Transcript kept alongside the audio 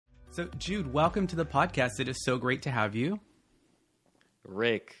So, Jude, welcome to the podcast. It is so great to have you.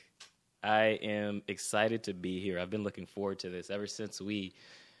 Rick, I am excited to be here. I've been looking forward to this ever since we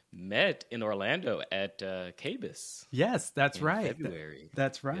met in Orlando at Campos. Yes, that's right. February.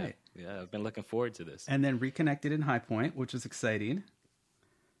 That's right. Yeah, I've been looking forward to this. And then reconnected in High Point, which was exciting.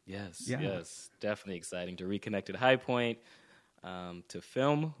 Yes, definitely exciting to reconnect at High Point, to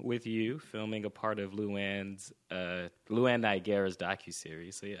film with you, filming a part of LuAnn Nigara's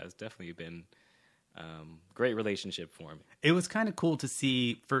docuseries. So yeah, it's definitely been great relationship for me. It was kind of cool to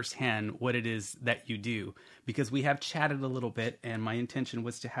see firsthand what it is that you do, because we have chatted a little bit, and my intention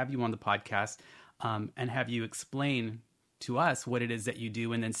was to have you on the podcast and have you explain to us what it is that you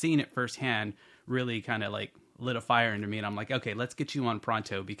do, and then seeing it firsthand really kind of like lit a fire into me, and I'm like, okay, let's get you on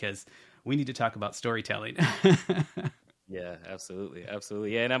pronto because we need to talk about storytelling. Yeah, absolutely.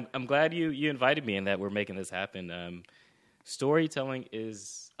 Yeah, and I'm glad you invited me and that we're making this happen. Storytelling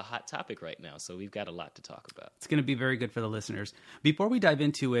is a hot topic right now, so we've got a lot to talk about. It's going to be very good for the listeners. Before we dive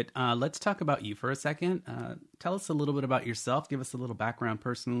into it, let's talk about you for a second. Tell us a little bit about yourself. Give us a little background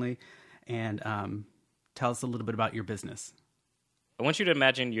personally, and tell us a little bit about your business. I want you to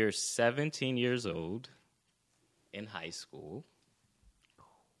imagine you're 17 years old in high school.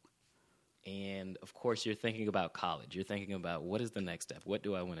 And, of course, you're thinking about college. You're thinking about what is the next step? What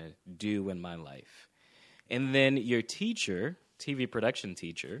do I want to do in my life? And then your teacher, TV production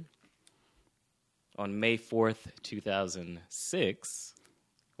teacher, on May 4th, 2006,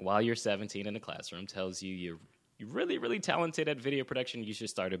 while you're 17 in the classroom, tells you you're really, really talented at video production. You should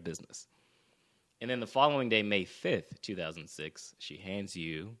start a business. And then the following day, May 5th, 2006, she hands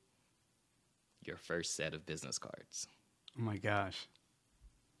you your first set of business cards. Oh, my gosh.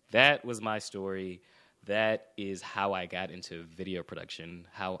 That was my story. That is how I got into video production,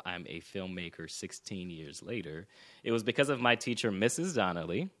 how I'm a filmmaker 16 years later. It was because of my teacher, Mrs.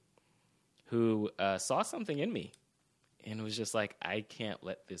 Donnelly, who saw something in me and was just like, I can't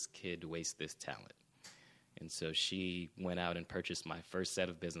let this kid waste this talent. And so she went out and purchased my first set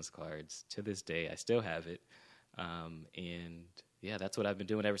of business cards. To this day, I still have it. And yeah, that's what I've been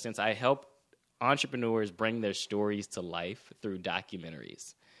doing ever since. I help entrepreneurs bring their stories to life through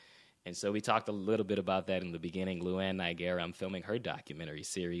documentaries. And so we talked a little bit about that in the beginning. LuAnn Nigara, I'm filming her documentary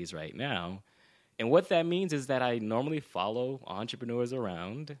series right now. And what that means is that I normally follow entrepreneurs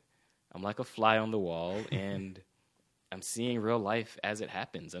around. I'm like a fly on the wall, and I'm seeing real life as it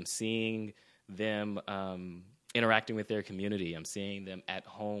happens. I'm seeing them interacting with their community. I'm seeing them at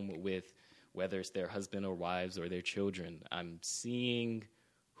home with whether it's their husband or wives or their children. I'm seeing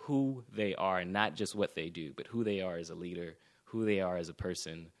who they are, not just what they do, but who they are as a leader, who they are as a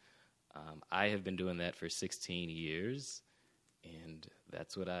person. I have been doing that for 16 years, and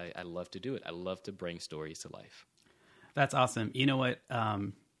that's what I love to do. I love to bring stories to life. That's awesome. You know what?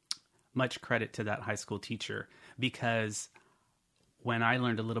 Much credit to that high school teacher, because when I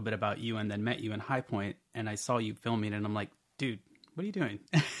learned a little bit about you and then met you in High Point and I saw you filming, and I'm like, dude, what are you doing?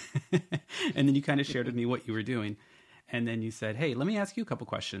 And then you kind of shared with me what you were doing. And then you said, hey, let me ask you a couple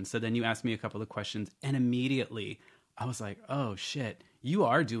questions. So then you asked me a couple of questions, and immediately I was like, oh, shit, you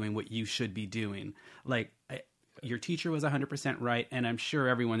are doing what you should be doing. Like, your teacher was 100% right, and I'm sure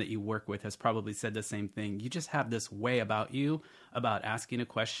everyone that you work with has probably said the same thing. You just have this way about you, about asking a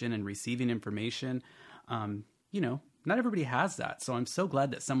question and receiving information. Not everybody has that. So I'm so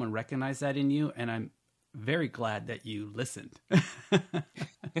glad that someone recognized that in you, and I'm very glad that you listened.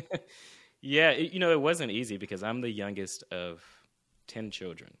 Yeah, it wasn't easy because I'm the youngest of 10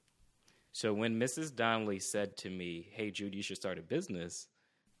 children. So when Mrs. Donnelly said to me, hey, Jude, you should start a business,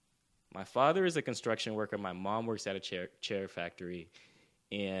 my father is a construction worker. My mom works at a chair factory,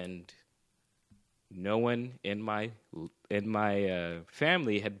 and no one in my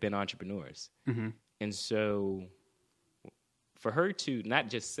family had been entrepreneurs. Mm-hmm. And so for her to not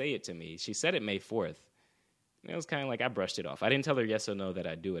just say it to me, she said it May 4th. And it was kind of like I brushed it off. I didn't tell her yes or no that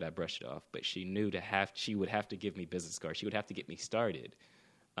I'd do it. I brushed it off. But she knew she would have to give me business cards. She would have to get me started.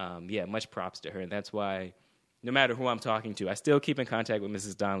 Much props to her. And that's why no matter who I'm talking to, I still keep in contact with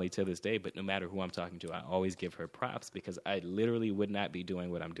Mrs. Donnelly to this day, but no matter who I'm talking to, I always give her props because I literally would not be doing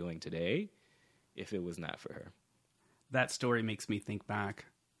what I'm doing today if it was not for her. That story makes me think back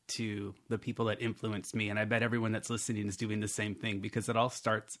to the people that influenced me. And I bet everyone that's listening is doing the same thing because it all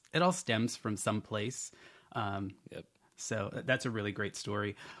stems from some place. Yep. So that's a really great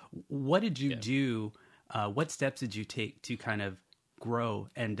story. What did you do? What steps did you take to kind of grow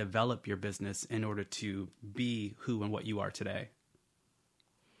and develop your business in order to be who and what you are today?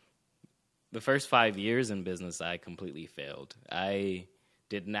 The first 5 years in business, I completely failed. I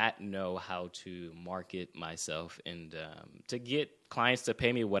did not know how to market myself and to get clients to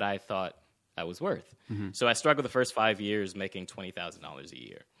pay me what I thought I was worth. Mm-hmm. So I struggled the first 5 years making $20,000 a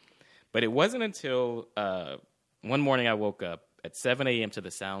year. But it wasn't until one morning I woke up at 7 a.m. to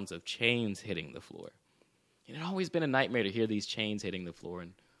the sounds of chains hitting the floor. It had always been a nightmare to hear these chains hitting the floor.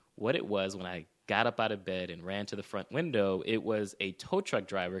 And what it was, when I got up out of bed and ran to the front window, it was a tow truck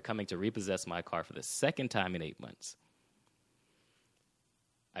driver coming to repossess my car for the second time in 8 months.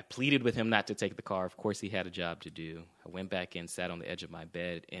 I pleaded with him not to take the car. Of course, he had a job to do. I went back in, sat on the edge of my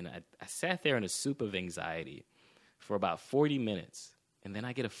bed, and I sat there in a soup of anxiety for about 40 minutes. And then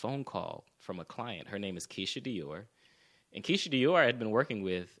I get a phone call from a client. Her name is Keisha Dior. And Keisha Dior I had been working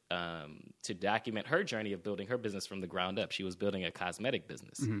with to document her journey of building her business from the ground up. She was building a cosmetic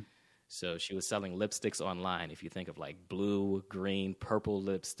business. Mm-hmm. So she was selling lipsticks online, if you think of like blue, green, purple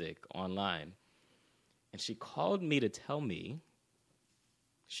lipstick online. And she called me to tell me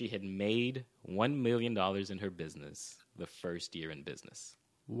she had made $1 million in her business the first year in business.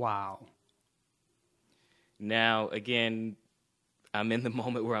 Wow. Now, again, I'm in the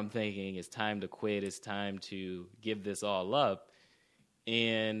moment where I'm thinking it's time to quit. It's time to give this all up.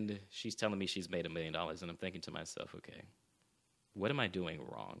 And she's telling me she's made $1 million. And I'm thinking to myself, okay, what am I doing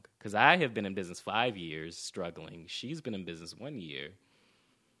wrong? Because I have been in business 5 years struggling. She's been in business 1 year.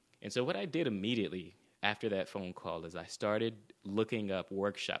 And so what I did immediately after that phone call is I started looking up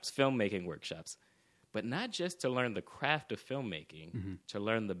workshops, filmmaking workshops, but not just to learn the craft of filmmaking, mm-hmm. to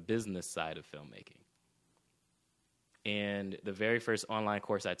learn the business side of filmmaking. And the very first online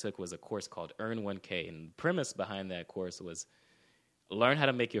course I took was a course called Earn 1K. And the premise behind that course was learn how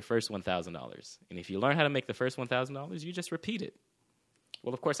to make your first $1,000. And if you learn how to make the first $1,000, you just repeat it.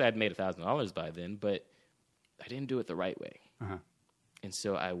 Well, of course, I had made $1,000 by then, but I didn't do it the right way. Uh-huh. And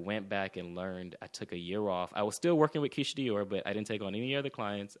so I went back and learned. I took a year off. I was still working with Keisha Dior, but I didn't take on any other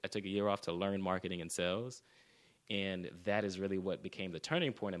clients. I took a year off to learn marketing and sales. And that is really what became the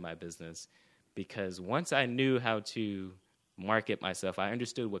turning point in my business. Because once I knew how to market myself, I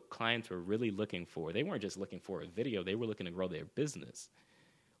understood what clients were really looking for. They weren't just looking for a video. They were looking to grow their business.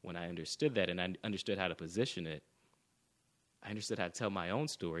 When I understood that and I understood how to position it, I understood how to tell my own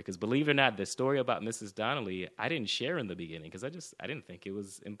story. Because believe it or not, the story about Mrs. Donnelly, I didn't share in the beginning because I didn't think it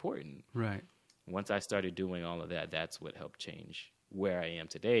was important. Right. Once I started doing all of that, that's what helped change where I am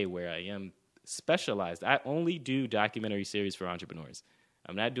today, where I am specialized. I only do documentary series for entrepreneurs.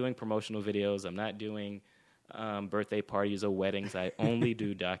 I'm not doing promotional videos. I'm not doing birthday parties or weddings. I only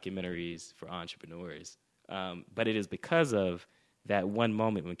do documentaries for entrepreneurs. But it is because of that one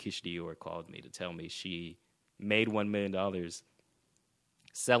moment when Keisha Dior called me to tell me she made $1 million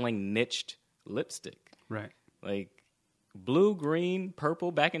selling niched lipstick. Right. Like blue, green,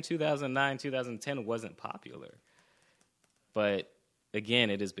 purple back in 2009, 2010 wasn't popular. But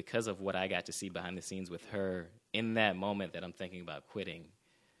again, it is because of what I got to see behind the scenes with her in that moment that I'm thinking about quitting.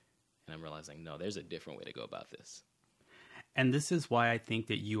 And I'm realizing, no, there's a different way to go about this. And this is why I think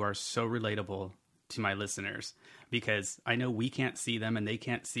that you are so relatable to my listeners, because I know we can't see them and they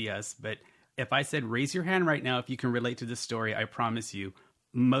can't see us. But if I said, raise your hand right now if you can relate to this story, I promise you,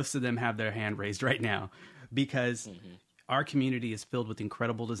 most of them have their hand raised right now, because mm-hmm. our community is filled with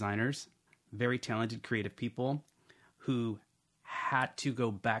incredible designers, very talented, creative people who had to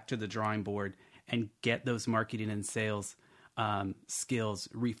go back to the drawing board and get those marketing and sales skills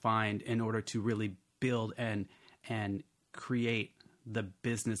refined in order to really build and create the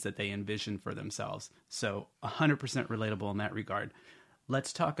business that they envision for themselves. So 100% relatable in that regard.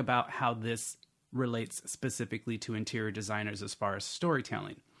 Let's talk about how this relates specifically to interior designers as far as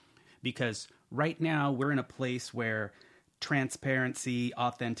storytelling. Because right now we're in a place where transparency,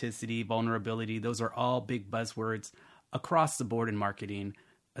 authenticity, vulnerability, those are all big buzzwords across the board in marketing,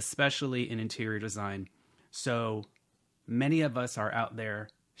 especially in interior design. So many of us are out there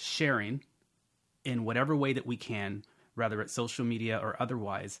sharing in whatever way that we can, whether it's social media or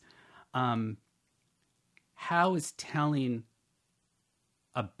otherwise. How is telling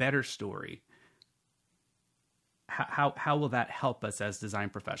a better story, how will that help us as design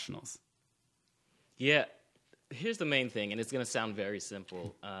professionals? Yeah, here's the main thing, and it's going to sound very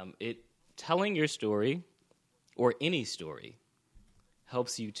simple. Telling your story, or any story,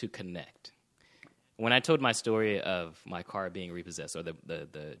 helps you to connect. When I told my story of my car being repossessed, or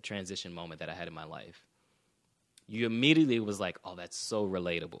the transition moment that I had in my life, you immediately was like, oh, that's so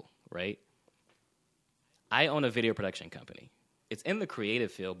relatable, right? I own a video production company. It's in the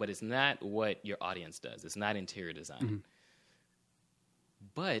creative field, but it's not what your audience does. It's not interior design. Mm-hmm.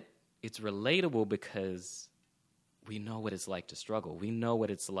 But it's relatable because we know what it's like to struggle. We know what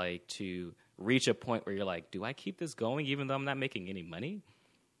it's like to reach a point where you're like, do I keep this going even though I'm not making any money?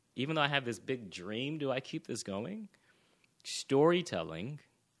 even though I have this big dream, do I keep this going? Storytelling.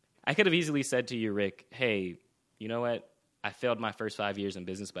 I could have easily said to you, Rick, hey, you know what? I failed my first 5 years in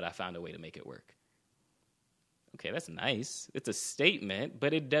business, but I found a way to make it work. Okay, that's nice. It's a statement,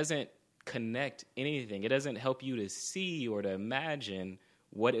 but it doesn't connect anything. It doesn't help you to see or to imagine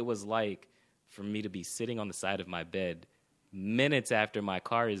what it was like for me to be sitting on the side of my bed minutes after my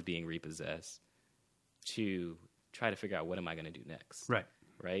car is being repossessed to try to figure out what am I going to do next.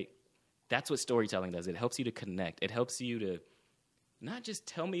 Right? That's what storytelling does. It helps you to connect. It helps you to not just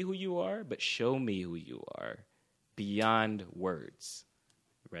tell me who you are, but show me who you are beyond words,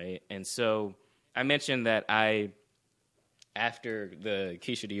 right? And so I mentioned that after the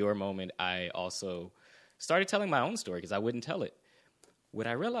Keisha Dior moment, I also started telling my own story because I wouldn't tell it. What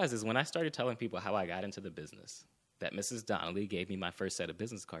I realized is when I started telling people how I got into the business, that Mrs. Donnelly gave me my first set of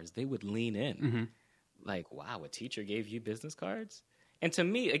business cards, they would lean in. Mm-hmm. Like, wow, a teacher gave you business cards? And to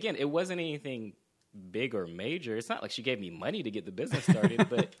me, again, it wasn't anything big or major. It's not like she gave me money to get the business started,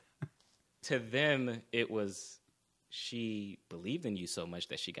 but to them, it was she believed in you so much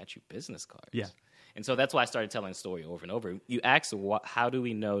that she got you business cards. Yeah. And so that's why I started telling the story over and over. You ask, how do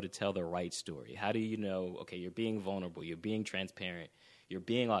we know to tell the right story? How do you know, okay, you're being vulnerable, you're being transparent, you're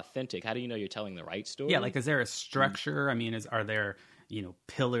being authentic. How do you know you're telling the right story? Yeah, like is there a structure? I mean, are there,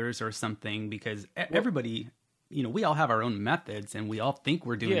 pillars or something? Because everybody, we all have our own methods and we all think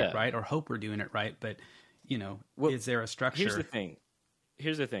we're doing it right or hope we're doing it right. But, is there a structure?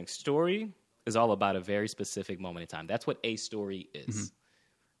 Here's the thing. Story is all about a very specific moment in time. That's what a story is. Mm-hmm.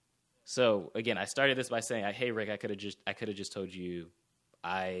 So again, I started this by saying, "Hey Rick, I could have just told you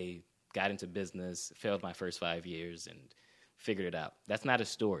I got into business, failed my first 5 years, and figured it out." That's not a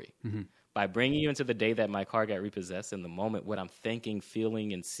story. Mm-hmm. By bringing you into the day that my car got repossessed, in the moment, what I'm thinking,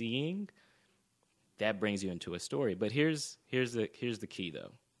 feeling, and seeing, that brings you into a story. But here's the key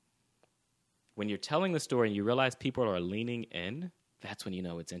though. When you're telling the story and you realize people are leaning in, that's when you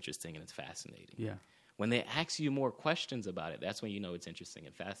know it's interesting and it's fascinating. Yeah. When they ask you more questions about it, that's when you know it's interesting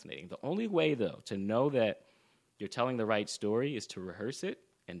and fascinating. The only way, though, to know that you're telling the right story is to rehearse it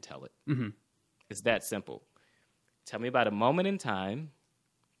and tell it. Mm-hmm. It's that simple. Tell me about a moment in time.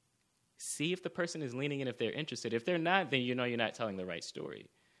 See if the person is leaning in, if they're interested. If they're not, then you know you're not telling the right story.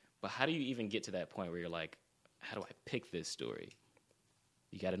 But how do you even get to that point where you're like, how do I pick this story?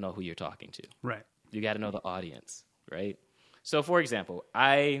 You got to know who you're talking to. Right. You got to know the audience, right? So, for example,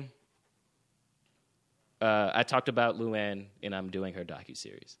 I talked about LuAnn, and I'm doing her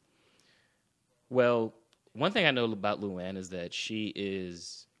docuseries. Well, one thing I know about LuAnn is that she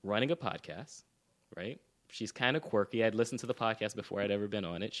is running a podcast, right? She's kind of quirky. I'd listened to the podcast before I'd ever been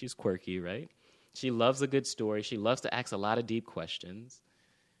on it. She's quirky, right? She loves a good story. She loves to ask a lot of deep questions.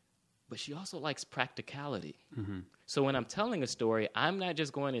 But she also likes practicality. Mm-hmm. So when I'm telling a story, I'm not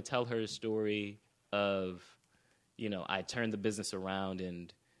just going to tell her a story of, I turned the business around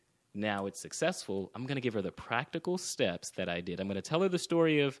and now it's successful. I'm going to give her the practical steps that I did. I'm going to tell her the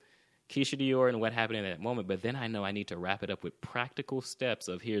story of Keisha Dior and what happened in that moment, but then I know I need to wrap it up with practical steps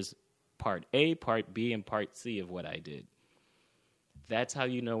of here's part A, part B, and part C of what I did. That's how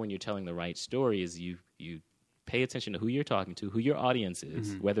you know when you're telling the right story is you pay attention to who you're talking to, who your audience is,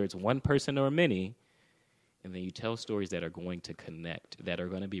 mm-hmm. whether it's one person or many, and then you tell stories that are going to connect, that are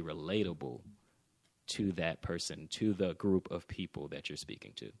going to be relatable to that person, to the group of people that you're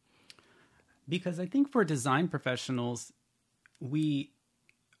speaking to. Because I think for design professionals, we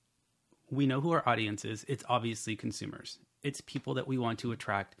know who our audience is. It's obviously consumers. It's people that we want to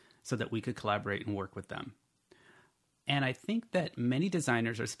attract so that we could collaborate and work with them. And I think that many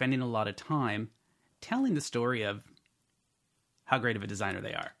designers are spending a lot of time telling the story of how great of a designer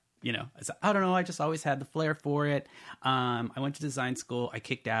they are. I don't know, I just always had the flair for it. I went to design school. I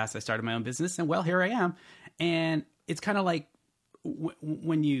kicked ass. I started my own business. And well, here I am. And it's kind of like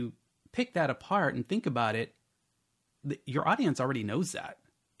when you pick that apart and think about it, your audience already knows that.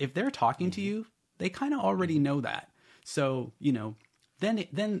 If they're talking mm-hmm. to you, they kind of already know that. So,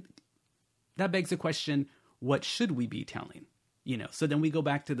 then that begs the question, what should we be telling? So then we go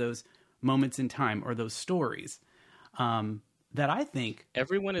back to those moments in time or those stories that I think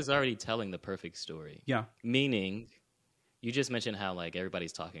everyone is already telling the perfect story. Yeah. Meaning, you just mentioned how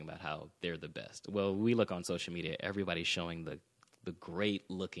everybody's talking about how they're the best. Well, we look on social media, everybody's showing the great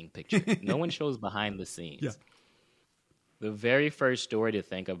looking picture. No one shows behind the scenes. Yeah. The very first story to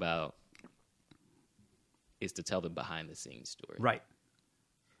think about is to tell the behind the scenes story. Right.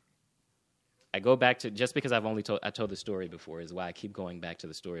 I go back to, just because I told the story before is why I keep going back to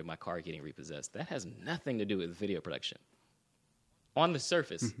the story of my car getting repossessed. That has nothing to do with video production. On the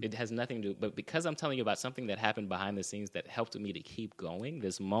surface, it has nothing to do, but because I'm telling you about something that happened behind the scenes that helped me to keep going,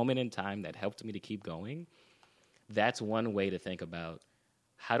 this moment in time that helped me to keep going, that's one way to think about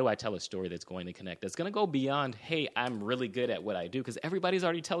how do I tell a story that's going to connect? That's going to go beyond, hey, I'm really good at what I do, because everybody's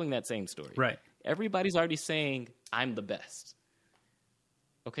already telling that same story. Right. Everybody's already saying, I'm the best.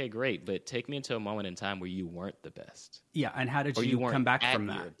 Okay, great, but take me into a moment in time where you weren't the best. Yeah, and how did you come back from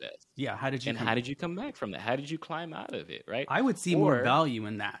that? Best. Yeah, how did you come back from that? How did you climb out of it, right? I would see more value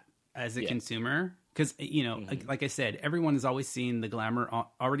in that as a consumer, because, you know, like I said, everyone has always seen the glamour,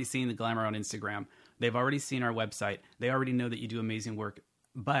 already seen the glamour on Instagram. They've already seen our website. They already know that you do amazing work.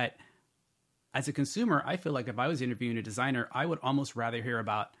 But as a consumer, I feel like if I was interviewing a designer, I would almost rather hear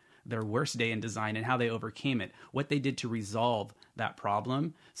about their worst day in design and how they overcame it, what they did to resolve that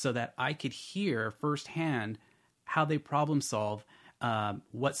problem, so that I could hear firsthand how they problem solve,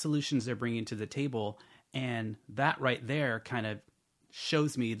 what solutions they're bringing to the table. And that right there kind of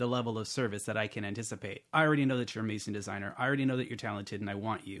shows me the level of service that I can anticipate. I already know that you're an amazing designer. I already know that you're talented and I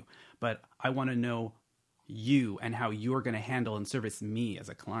want you, but I want to know you and how you're going to handle and service me as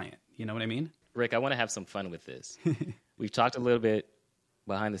a client. You know what I mean? Rick, I want to have some fun with this. We've talked a little bit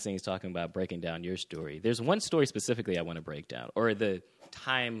behind the scenes talking about breaking down your story. There's one story specifically I want to break down, or the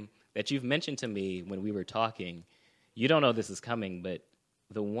time that you've mentioned to me when we were talking. You don't know this is coming, but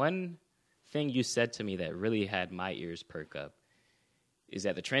the one thing you said to me that really had my ears perk up is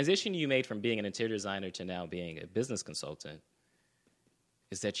that the transition you made from being an interior designer to now being a business consultant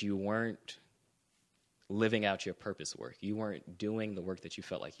is that you weren't living out your purpose work. You weren't doing the work that you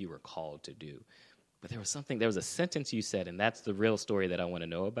felt like you were called to do. But there was a sentence you said, and that's the real story that I want to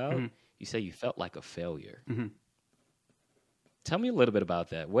know about. Mm-hmm. You say you felt like a failure. Mm-hmm. Tell me a little bit about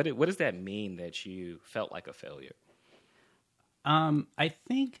that. What does that mean that you felt like a failure? I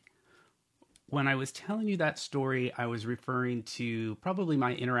think when I was telling you that story, I was referring to probably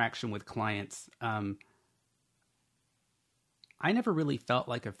my interaction with clients. I never really felt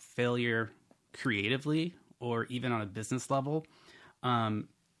like a failure creatively or even on a business level.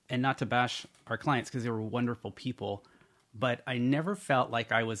 And not to bash our clients because they were wonderful people, but I never felt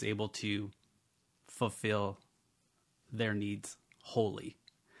like I was able to fulfill their needs wholly.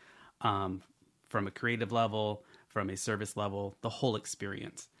 From a creative level, from a service level, the whole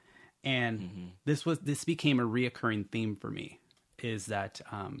experience. And this became a reoccurring theme for me, is that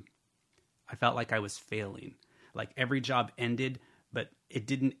I felt like I was failing. Like every job ended, but it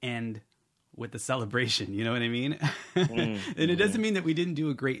didn't end with the celebration, you know what I mean? And it doesn't mean that we didn't do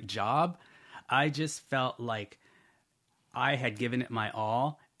a great job. I just felt like I had given it my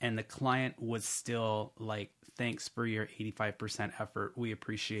all, and the client was still like, thanks for your 85% effort. We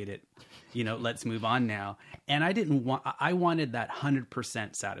appreciate it. You know, let's move on now. And I wanted that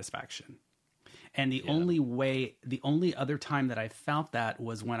 100% satisfaction. And the only other time that I felt that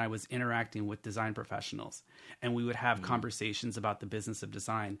was when I was interacting with design professionals, and we would have conversations about the business of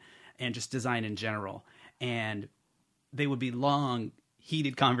design and just design in general. And they would be long,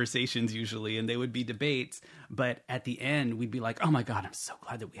 heated conversations usually, and they would be debates. But at the end, we'd be like, oh my God, I'm so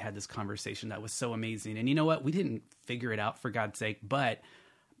glad that we had this conversation. That was so amazing. And you know what? We didn't figure it out, for God's sake, but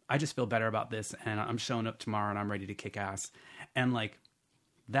I just feel better about this, and I'm showing up tomorrow and I'm ready to kick ass. And like,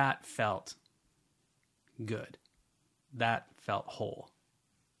 that felt good. That felt whole.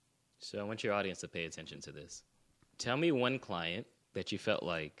 So I want your audience to pay attention to this. Tell me one client that you felt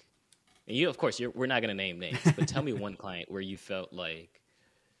like, and you, of course, we're not going to name names, but tell me one client where you felt like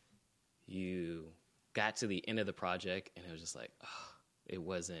you got to the end of the project and it was just like, oh, it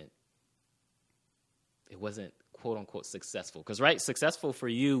wasn't quote unquote successful. Because, right, successful for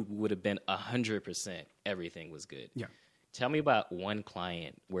you would have been 100% everything was good. Yeah. Tell me about one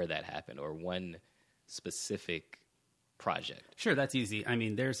client where that happened, or one specific project. Sure, that's easy. I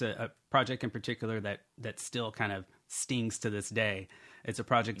mean, there's a project in particular that still kind of stings to this day. It's a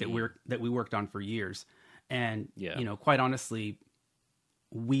project that we worked on for years. And, you know, quite honestly,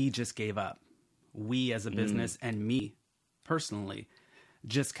 we just gave up. We as a business and me personally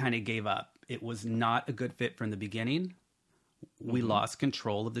just kind of gave up. It was not a good fit from the beginning. We lost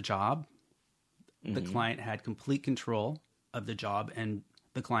control of the job. The client had complete control of the job, and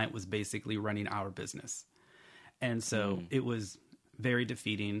the client was basically running our business. And so it was very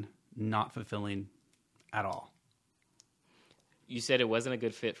defeating, not fulfilling at all. You said it wasn't a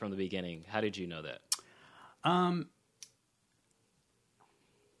good fit from the beginning. How did you know that?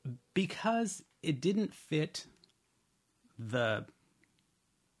 Because it didn't fit the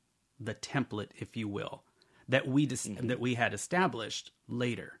template, if you will, that we had established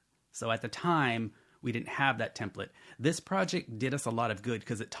later. So at the time, we didn't have that template. This project did us a lot of good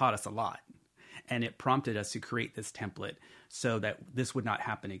because it taught us a lot. And it prompted us to create this template so that this would not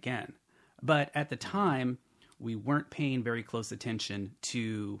happen again. But at the time, we weren't paying very close attention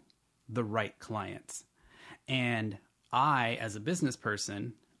to the right clients. And I, as a business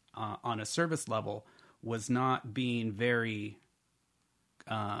person, on a service level, was not being very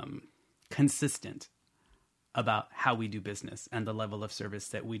consistent about how we do business and the level of service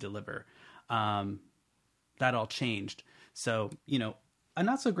that we deliver. That all changed. So, a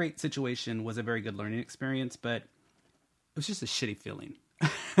not so great situation was a very good learning experience, but it was just a shitty feeling.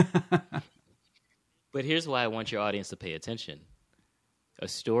 But here's why I want your audience to pay attention. A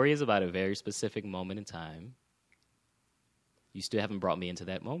story is about a very specific moment in time. You still haven't brought me into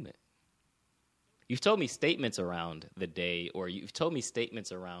that moment. You've told me statements around the day, or you've told me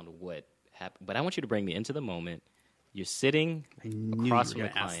statements around what happened, but I want you to bring me into the moment. You're sitting across from a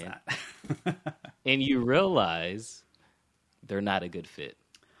client, and you realize they're not a good fit.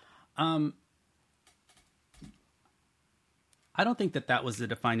 I don't think that was the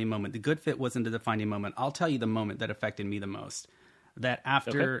defining moment. The good fit wasn't the defining moment. I'll tell you the moment that affected me the most. That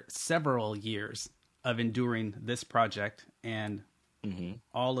after several years of enduring this project and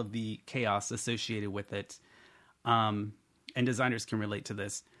all of the chaos associated with it, and designers can relate to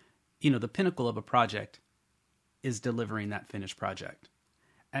this, the pinnacle of a project is delivering that finished project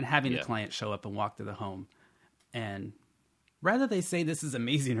and having the client show up and walk to the home. And whether they say this is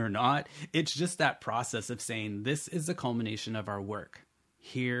amazing or not, it's just that process of saying, this is the culmination of our work.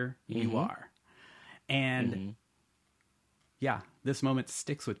 Here you are. And this moment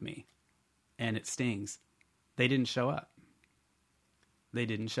sticks with me and it stings. They didn't show up. They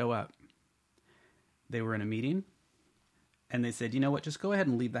were in a meeting and they said, you know what, just go ahead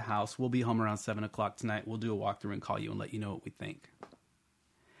and leave the house. We'll be home around 7:00 tonight. We'll do a walkthrough and call you and let you know what we think.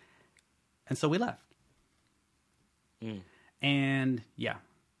 And so we left. And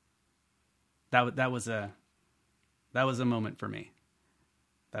that was a moment for me.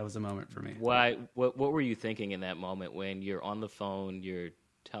 Why? What were you thinking in that moment when you're on the phone? You're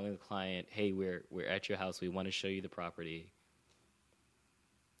telling the client, "Hey, we're at your house. We want to show you the property,"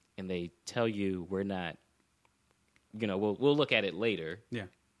 and they tell you, "We're not. We'll look at it later." Yeah.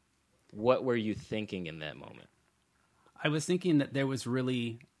 What were you thinking in that moment? I was thinking that there was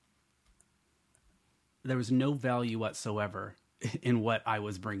no value whatsoever in what I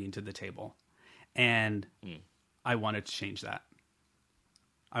was bringing to the table. And I wanted to change that.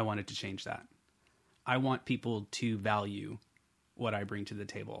 I want people to value what I bring to the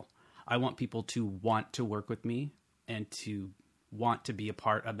table. I want people to want to work with me and to want to be a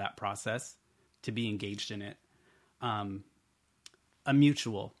part of that process, to be engaged in it. A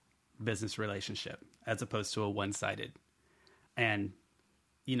mutual business relationship as opposed to a one-sided. And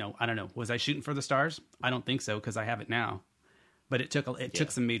I don't know. Was I shooting for the stars? I don't think so because I have it now. But it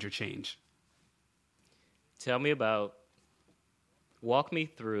took some major change. Tell me walk me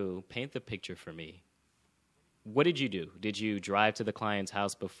through, paint the picture for me. What did you do? Did you drive to the client's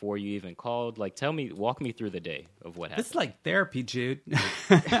house before you even called? Walk me through the day of what happened. It's like therapy, Jude.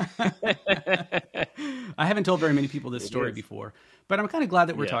 I haven't told very many people this story before, but I'm kind of glad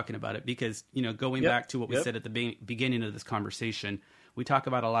that we're talking about it because, going back to what we said at the beginning of this conversation, we talk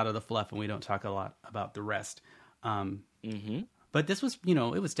about a lot of the fluff and we don't talk a lot about the rest. But this was,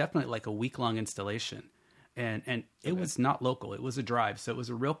 it was definitely like a week-long installation and it was not local. It was a drive. So it was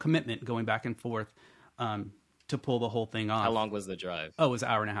a real commitment going back and forth to pull the whole thing off. How long was the drive? Oh, it was an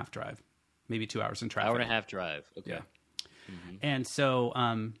hour and a half drive, maybe 2 hours in traffic. Hour and a half drive. Okay. Yeah. And so,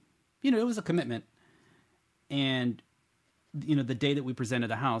 it was a commitment. And, the day that we presented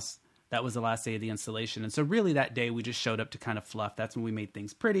the house, that was the last day of the installation. And so really that day we just showed up to kind of fluff. That's when we made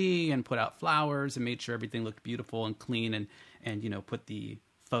things pretty and put out flowers and made sure everything looked beautiful and clean and put the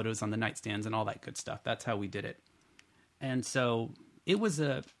photos on the nightstands and all that good stuff. That's how we did it. And so it was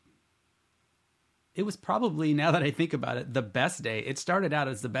probably, now that I think about it, the best day. It started out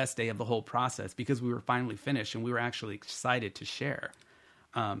as the best day of the whole process because we were finally finished and we were actually excited to share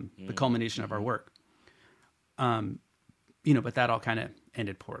the culmination of our work. But that all kind of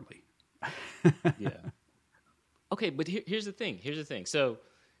ended poorly. Yeah. Okay, but here's the thing. So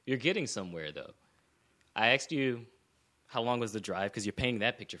you're getting somewhere, though. I asked you how long was the drive because you're painting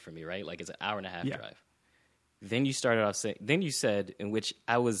that picture for me, right? Like it's an hour and a half drive. Then you started off saying. Then you said, in which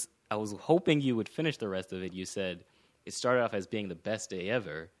I was hoping you would finish the rest of it. You said it started off as being the best day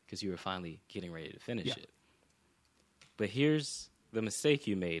ever because you were finally getting ready to finish it. But here's the mistake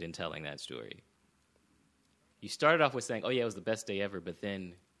you made in telling that story. You started off with saying, "Oh yeah, it was the best day ever," but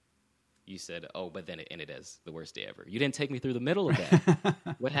then you said, "Oh, but then it ended as the worst day ever." You didn't take me through the middle of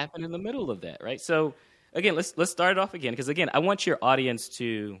that. What happened in the middle of that, right? So again, let's start it off again because again, I want your audience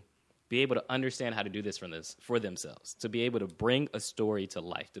to be able to understand how to do this for themselves, to be able to bring a story to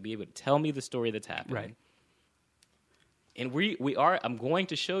life, to be able to tell me the story that's happening. Right. And I'm going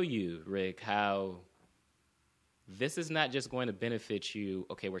to show you, Rick, how this is not just going to benefit you.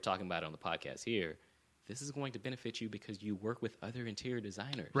 Okay, we're talking about it on the podcast here. This is going to benefit you because you work with other interior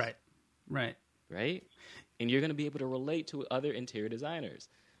designers. Right. Right? And you're going to be able to relate to other interior designers.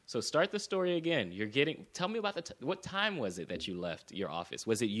 So start the story again. Tell me about what time was it that you left your office?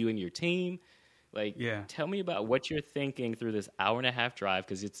 Was it you and your team? Tell me about what you're thinking through this 1.5-hour drive,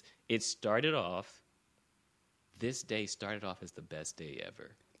 because this day started off as the best day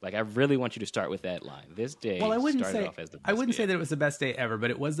ever. Like, I really want you to start with that line. This day started off as the best day. I wouldn't say that it was the best day ever, but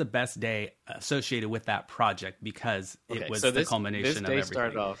it was the best day associated with that project because it was the culmination of everything. This day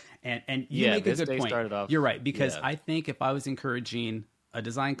started off. And you make a good point. You're right, because I think if I was encouraging a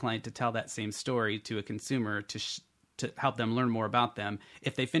design client to tell that same story to a consumer to help them learn more about them,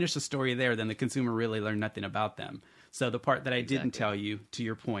 if they finish the story there, then the consumer really learned nothing about them. So the part that I didn't tell you, to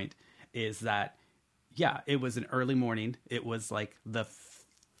your point, is that, it was an early morning. It was like the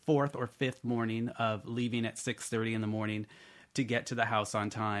fourth or fifth morning of leaving at 6:30 in the morning to get to the house on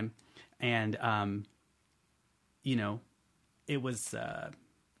time. And, it was,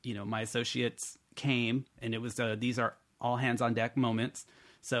 my associates came, and it was, these are all hands on deck moments.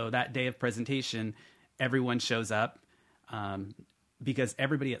 So that day of presentation, everyone shows up, because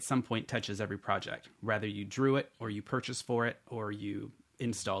everybody at some point touches every project, whether you drew it or you purchased for it or you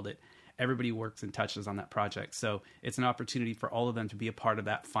installed it. Everybody works and touches on that project. So it's an opportunity for all of them to be a part of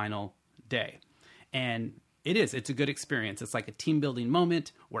that final day. And it's a good experience. It's like a team building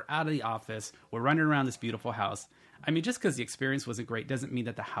moment. We're out of the office. We're running around this beautiful house. I mean, just because the experience wasn't great doesn't mean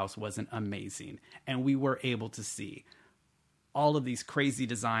that the house wasn't amazing. And we were able to see all of these crazy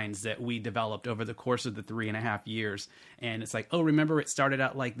designs that we developed over the course of the 3.5 years. And it's like, oh, remember it started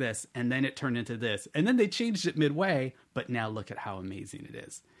out like this, and then it turned into this. And then they changed it midway, but now look at how amazing it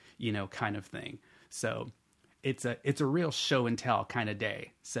is, kind of thing. So it's a real show and tell kind of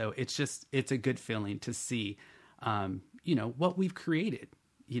day. So it's a good feeling to see, what we've created,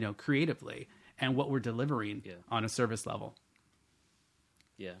 creatively, and what we're delivering on a service level.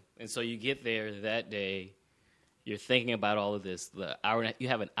 Yeah. And so you get there that day, you're thinking about all of this. You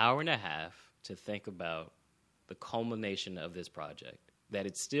have 1.5 hours to think about the culmination of this project. That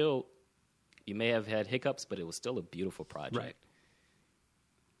it's still, you may have had hiccups, but it was still a beautiful project. Right.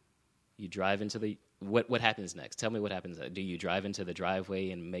 You drive into what happens next? Tell me what happens. Do you drive into the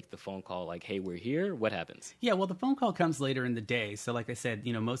driveway and make the phone call like, hey, we're here? What happens? Yeah, well, the phone call comes later in the day. So like I said,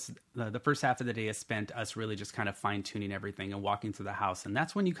 most the first half of the day is spent us really just kind of fine tuning everything and walking through the house. And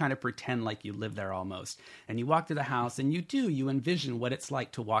that's when you kind of pretend like you live there almost. And you walk through the house and you envision what it's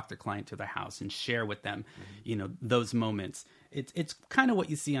like to walk the client through the house and share with them, those moments. It's kind of what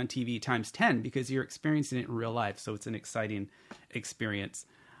you see on TV times 10 because you're experiencing it in real life. So it's an exciting experience.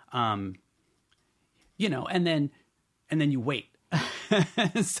 And then you wait.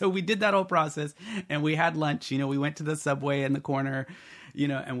 So we did that whole process and we had lunch, we went to the Subway in the corner,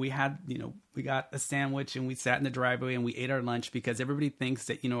 and we had, we got a sandwich and we sat in the driveway and we ate our lunch because everybody thinks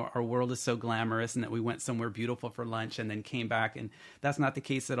that, our world is so glamorous and that we went somewhere beautiful for lunch and then came back. And that's not the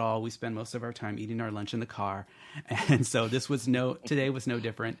case at all. We spend most of our time eating our lunch in the car. And so today was no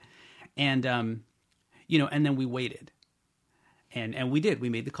different. And, and then we waited. And we did. We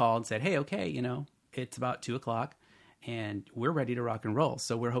made the call and said, hey, okay, it's about 2:00 and we're ready to rock and roll.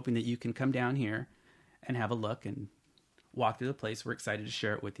 So we're hoping that you can come down here and have a look and walk through the place. We're excited to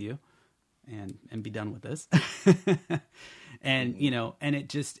share it with you and be done with this. And, and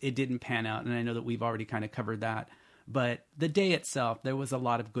it didn't pan out. And I know that we've already kind of covered that. But the day itself, there was a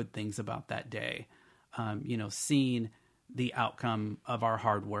lot of good things about that day. Seeing the outcome of our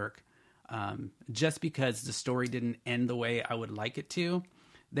hard work. Just because the story didn't end the way I would like it to,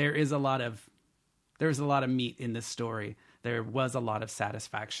 there's a lot of meat in this story. There was a lot of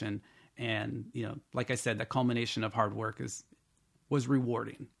satisfaction. And, like I said, the culmination of hard work was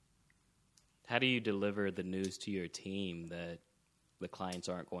rewarding. How do you deliver the news to your team that the clients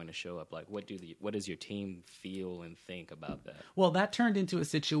aren't going to show up? Like, what does your team feel and think about that? Well, that turned into a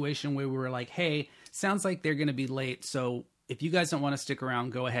situation where we were like, hey, sounds like they're going to be late. So if you guys don't want to stick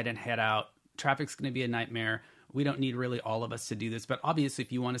around, go ahead and head out. Traffic's going to be a nightmare. We don't need really all of us to do this. But obviously,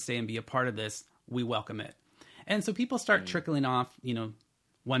 if you want to stay and be a part of this, we welcome it. And so people start trickling off,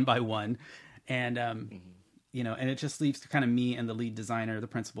 one by one. And, and it just leaves kind of me and the lead designer, the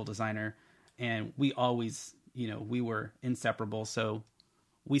principal designer. And we always, we were inseparable. So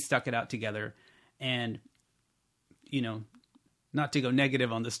we stuck it out together. And, not to go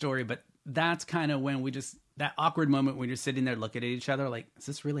negative on the story, but that's kind of when we just that awkward moment when you're sitting there looking at each other like, is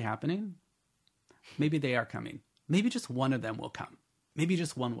this really happening? Maybe they are coming. Maybe just one of them will come. Maybe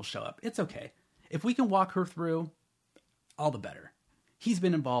just one will show up. It's okay. If we can walk her through, all the better. He's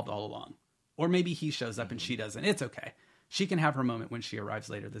been involved all along. Or maybe he shows up and she doesn't. It's okay. She can have her moment when she arrives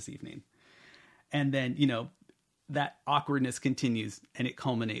later this evening. And then, that awkwardness continues and it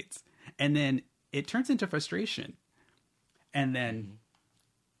culminates. And then it turns into frustration. And then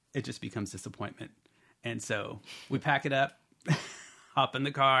it just becomes disappointment. And so we pack it up, hop in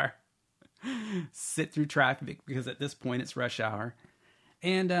the car, sit through traffic because at this point it's rush hour.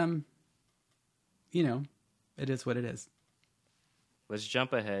 And, it is what it is. Let's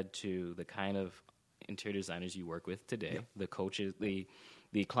jump ahead to the kind of interior designers you work with today, the coaches, the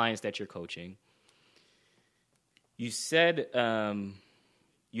clients that you're coaching. You said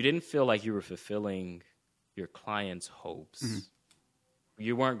you didn't feel like you were fulfilling your clients' hopes. Mm-hmm.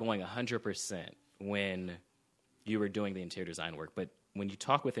 You weren't going 100% when you were doing the interior design work. But when you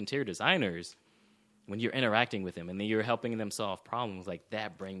talk with interior designers, when you're interacting with them and then you're helping them solve problems, like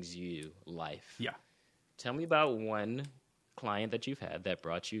that brings you life. Yeah. Tell me about one client that you've had that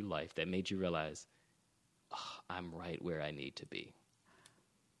brought you life, that made you realize, I'm right where I need to be.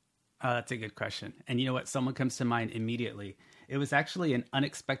 That's a good question. And you know what? Someone comes to mind immediately. It was actually an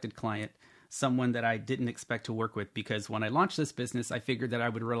unexpected client, someone that I didn't expect to work with, because when I launched this business, I figured that I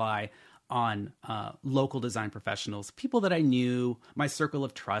would rely on local design professionals, people that I knew, my circle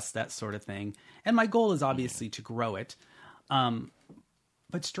of trust, that sort of thing. And my goal is obviously to grow it.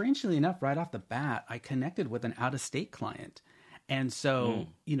 But strangely enough, right off the bat, I connected with an out-of-state client. And so,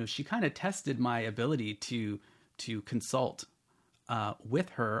 she kind of tested my ability to consult with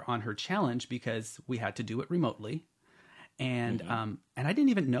her on her challenge because we had to do it remotely. And and I didn't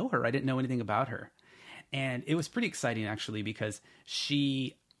even know her. I didn't know anything about her. And it was pretty exciting, actually, because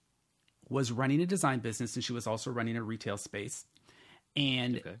she was running a design business and she was also running a retail space.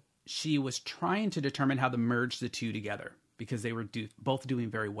 And she was trying to determine how to merge the two together because they were both doing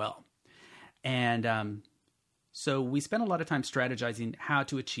very well. And so we spent a lot of time strategizing how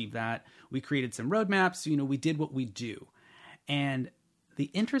to achieve that. We created some roadmaps. We did what we do. And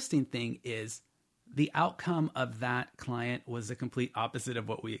the interesting thing is the outcome of that client was the complete opposite of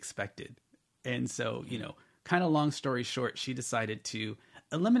what we expected. And so, kind of long story short, she decided to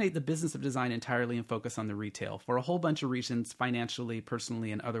eliminate the business of design entirely and focus on the retail for a whole bunch of reasons, financially,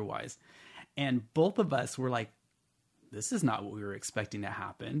 personally, and otherwise. And both of us were like, this is not what we were expecting to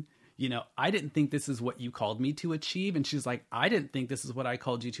happen. I didn't think this is what you called me to achieve. And she's like, I didn't think this is what I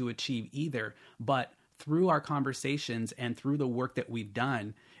called you to achieve either. But through our conversations and through the work that we've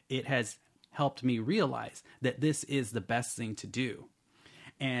done, it has helped me realize that this is the best thing to do.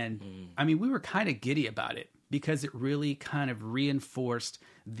 And we were kind of giddy about it because it really kind of reinforced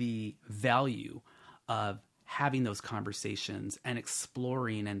the value of having those conversations and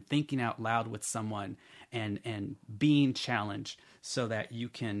exploring and thinking out loud with someone and being challenged so that you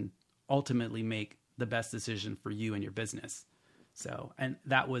can ultimately make the best decision for you and your business. So, and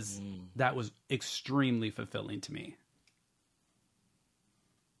that was extremely fulfilling to me.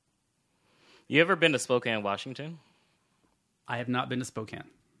 You ever been to Spokane, Washington? I have not been to Spokane.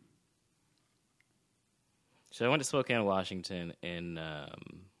 So I went to Spokane, Washington in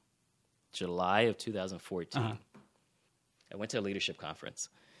July of 2014. Uh-huh. I went to a leadership conference.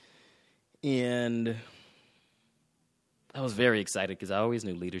 And I was very excited because I always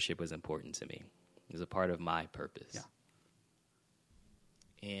knew leadership was important to me. It was a part of my purpose. Yeah.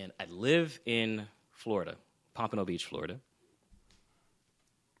 And I live in Florida, Pompano Beach, Florida.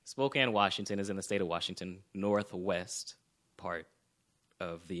 Spokane, Washington is in the state of Washington, northwest part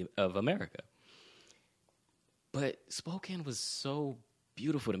of America. But Spokane was so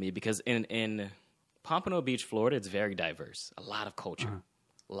beautiful to me because in Pompano Beach, Florida, it's very diverse. A lot of culture. Uh-huh.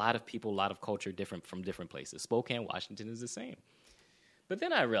 A lot of people, a lot of culture from different places. Spokane, Washington is the same. But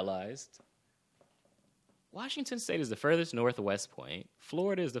then I realized Washington State is the furthest northwest point.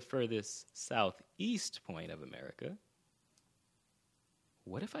 Florida is the furthest southeast point of America.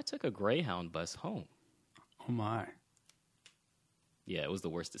 What if I took a Greyhound bus home? Oh, my. Yeah, it was the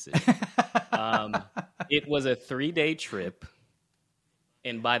worst decision. It was a 3-day trip.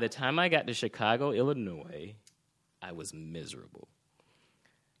 And by the time I got to Chicago, Illinois, I was miserable.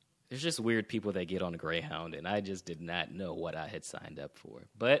 There's just weird people that get on a Greyhound, and I just did not know what I had signed up for.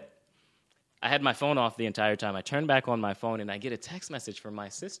 But I had my phone off the entire time. I turned back on my phone, and I get a text message from my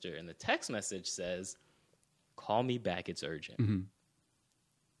sister. And the text message says, call me back, it's urgent. Mm-hmm.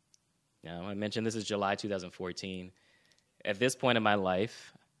 Now, I mentioned this is July 2014. At this point in my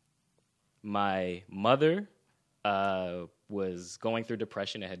life, my mother was going through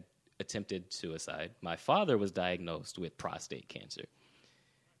depression and had attempted suicide. My father was diagnosed with prostate cancer.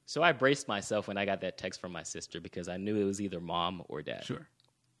 So I braced myself when I got that text from my sister because I knew it was either mom or dad. Sure.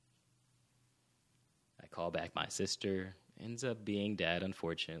 I call back my sister. Ends up being dad,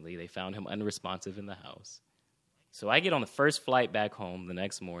 unfortunately. They found him unresponsive in the house. So I get on the first flight back home the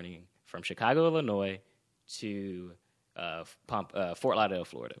next morning from Chicago, Illinois to Fort Lauderdale,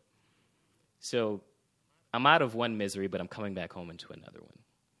 Florida. So I'm out of one misery, but I'm coming back home into another one.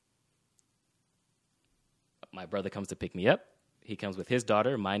 My brother comes to pick me up. He comes with his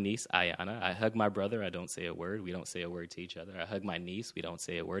daughter, my niece, Ayana. I hug my brother. I don't say a word. We don't say a word to each other. I hug my niece. We don't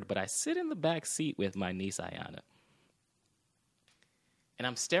say a word. But I sit in the back seat with my niece, Ayana. And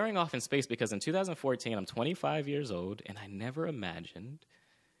I'm staring off in space because in 2014, I'm 25 years old, and I never imagined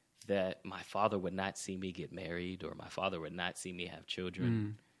that my father would not see me get married or my father would not see me have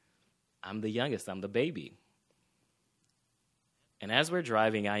children. I'm the youngest. I'm the baby. And as we're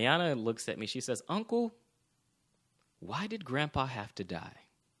driving, Ayana looks at me. She says, "Uncle, why did Grandpa have to die?"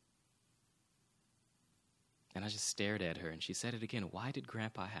 And I just stared at her, and she said it again. "Why did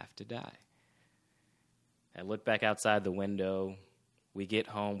Grandpa have to die?" I look back outside the window. We get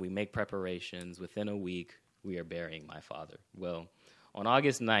home. We make preparations. Within a week, we are burying my father. Well, on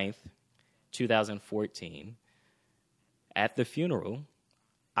August 9th, 2014, at the funeral,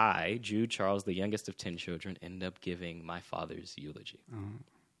 I, Jude Charles, the youngest of 10 children, ended up giving my father's eulogy.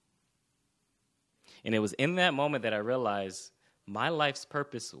 And it was in that moment that I realized my life's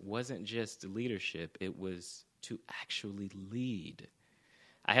purpose wasn't just leadership. It was to actually lead.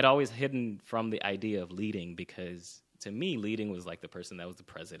 I had always hidden from the idea of leading because, to me, leading was like the person that was the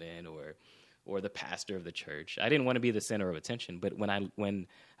president or the pastor of the church. I didn't want to be the center of attention. But when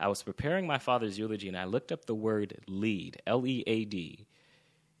I was preparing my father's eulogy and I looked up the word lead, L-E-A-D,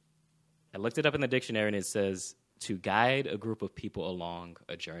 I looked it up in the dictionary and it says to guide a group of people along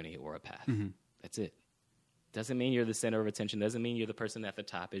a journey or a path. That's it. Doesn't mean you're the center of attention. Doesn't mean you're the person at the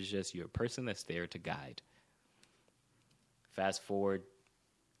top. It's just you're a person that's there to guide. Fast forward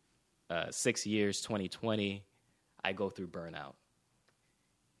 6 years, 2020, I go through burnout.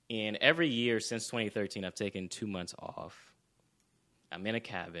 And every year since 2013, I've taken 2 months off. I'm in a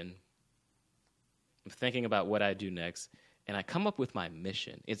cabin. I'm thinking about what I do next. And I come up with my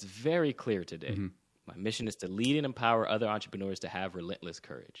mission. It's very clear today. My mission is to lead and empower other entrepreneurs to have relentless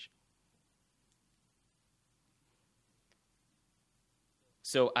courage.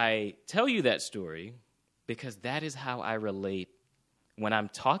 So I tell you that story because that is how I relate. When I'm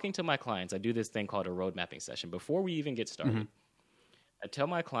talking to my clients, I do this thing called a road mapping session. Before we even get started, I tell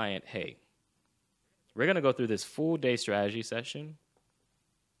my client, hey, we're going to go through this full day strategy session.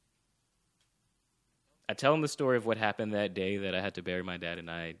 I tell them the story of what happened that day that I had to bury my dad,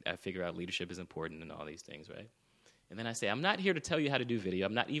 and I figure out leadership is important and all these things, right? And then I say, I'm not here to tell you how to do video.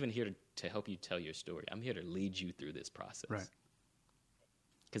 I'm not even here to help you tell your story. I'm here to lead you through this process. Right.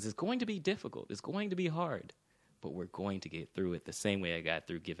 Because it's going to be difficult. It's going to be hard. But we're going to get through it the same way I got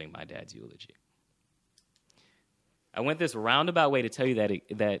through giving my dad's eulogy. I went this roundabout way to tell you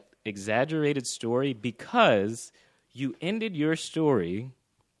that exaggerated story because you ended your story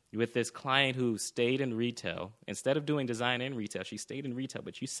with this client who stayed in retail. Instead of doing design and retail, she stayed in retail.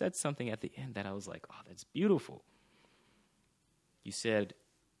 But you said something at the end that I was like, oh, that's beautiful. You said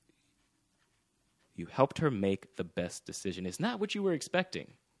you helped her make the best decision. It's not what you were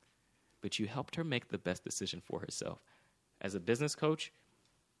expecting, but you helped her make the best decision for herself. As a business coach,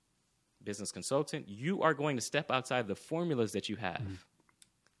 business consultant, you are going to step outside the formulas that you have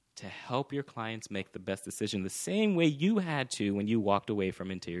to help your clients make the best decision the same way you had to when you walked away from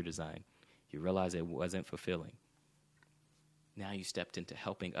interior design. You realized it wasn't fulfilling. Now you stepped into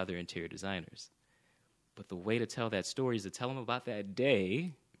helping other interior designers. But the way to tell that story is to tell them about that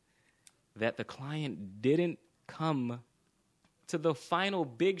day that the client didn't come to the final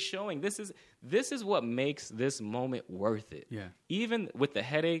big showing. This is what makes this moment worth it. Yeah. Even with the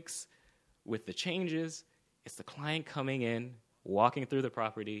headaches, with the changes, it's the client coming in, walking through the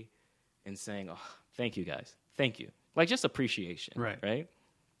property, and saying, oh, thank you, guys. Thank you. Like just appreciation, right?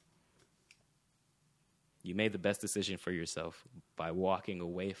 You made the best decision for yourself by walking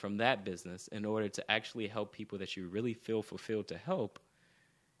away from that business in order to actually help people that you really feel fulfilled to help,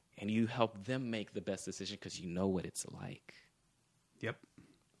 and you help them make the best decision because you know what it's like.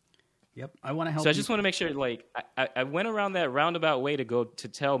 Yep. I want to help. So I just want to make sure, like, I went around that roundabout way to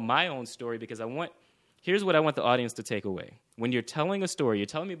tell my own story because here's what I want the audience to take away. When you're telling a story, you're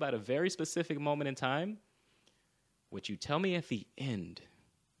telling me about a very specific moment in time. What you tell me at the end,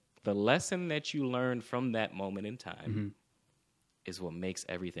 the lesson that you learned from that moment in time is what makes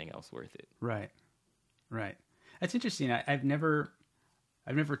everything else worth it. Right. That's interesting. I've never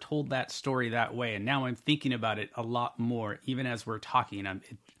I've never told that story that way. And now I'm thinking about it a lot more, even as we're talking.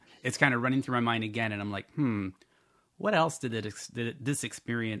 It's kind of running through my mind again. And I'm like, what else did this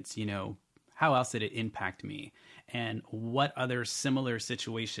experience, how else did it impact me? And what other similar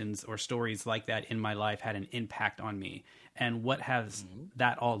situations or stories like that in my life had an impact on me? And what has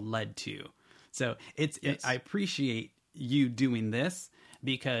that all led to? So I appreciate you doing this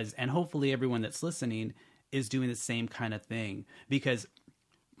and hopefully everyone that's listening is doing the same kind of thing. Because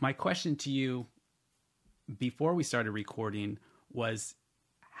my question to you before we started recording was,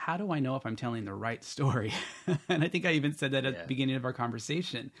 how do I know if I'm telling the right story? And I think I even said that at the beginning of our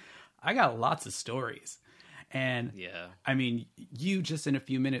conversation. I got lots of stories. And I mean, you just in a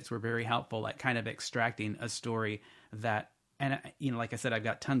few minutes were very helpful at kind of extracting a story like I said, I've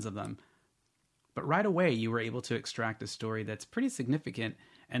got tons of them. But right away, you were able to extract a story that's pretty significant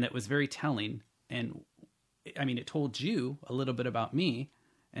and that was very telling. And I mean, it told you a little bit about me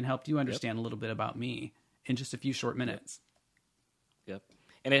and helped you understand a little bit about me in just a few short minutes. Yep.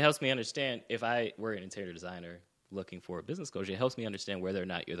 And it helps me understand, if I were an interior designer looking for a business coach, it helps me understand whether or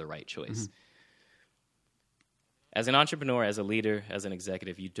not you're the right choice. As an entrepreneur, as a leader, as an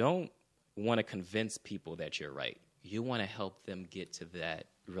executive, you don't want to convince people that you're right. You want to help them get to that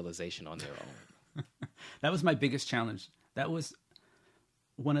realization on their own. That was my biggest challenge. That was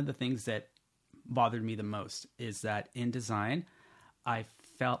one of the things that bothered me the most, is that in design, I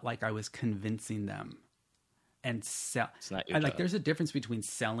felt like I was convincing them. And It's not your job. There's a difference between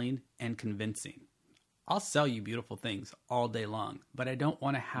selling and convincing. I'll sell you beautiful things all day long, but I don't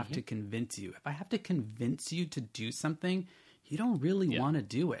want to have to convince you. If I have to convince you to do something, you don't really want to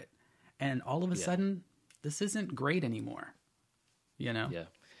do it. And all of a sudden, this isn't great anymore. Yeah.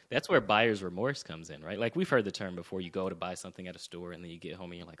 That's where buyer's remorse comes in, right? Like, we've heard the term before. You go to buy something at a store, and then you get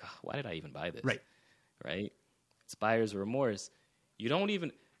home, and you're like, oh, why did I even buy this? Right? It's buyer's remorse. You don't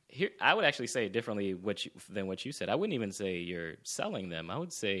even... Here, I would actually say it differently than what you said. I wouldn't even say you're selling them. I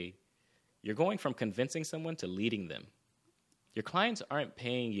would say you're going from convincing someone to leading them. Your clients aren't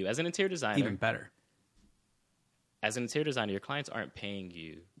paying you. As an interior designer... Even better. As an interior designer, your clients aren't paying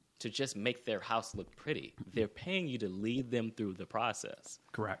you to just make their house look pretty. They're paying you to lead them through the process.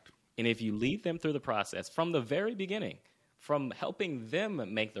 Correct. And if you lead them through the process from the very beginning, from helping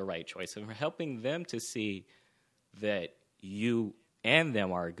them make the right choice, from helping them to see that you and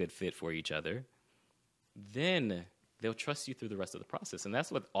them are a good fit for each other, then they'll trust you through the rest of the process. And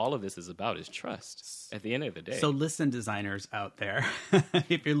that's what all of this is about, is trust at the end of the day. So listen, designers out there,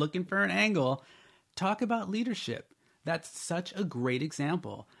 if you're looking for an angle, talk about leadership. That's such a great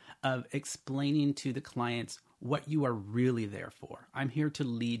example of explaining to the clients what you are really there for. I'm here to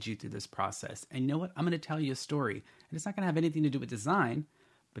lead you through this process. And you know what? I'm going to tell you a story. And it's not going to have anything to do with design,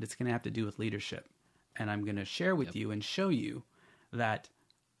 but it's going to have to do with leadership. And I'm going to share with you and show you that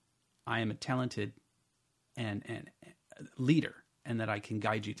I am a talented and leader, and that I can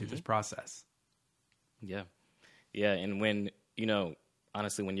guide you through this process. Yeah. And when,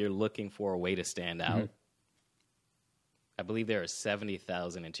 honestly, when you're looking for a way to stand out, I believe there are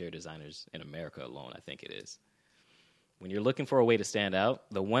 70,000 interior designers in America alone, I think it is. When you're looking for a way to stand out,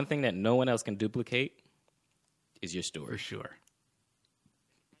 the one thing that no one else can duplicate is your story. For sure.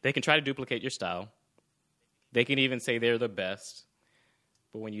 They can try to duplicate your style. They can even say they're the best.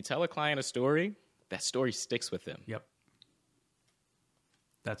 But when you tell a client a story, that story sticks with them. Yep.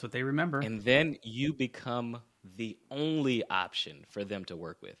 That's what they remember. And then you become the only option for them to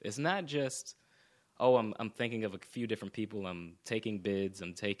work with. It's not just, I'm thinking of a few different people. I'm taking bids.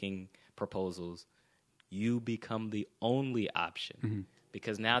 I'm taking proposals. You become the only option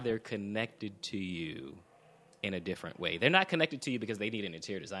because now they're connected to you in a different way. They're not connected to you because they need an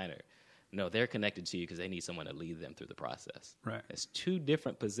interior designer. No, they're connected to you because they need someone to lead them through the process. Right. It's two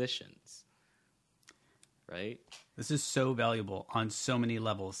different positions, right? This is so valuable on so many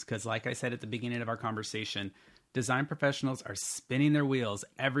levels because, like I said at the beginning of our conversation, design professionals are spinning their wheels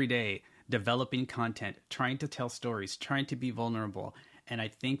every day, developing content, trying to tell stories, trying to be vulnerable. And I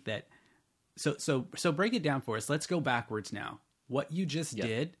think that, so break it down for us. Let's go backwards now. What you just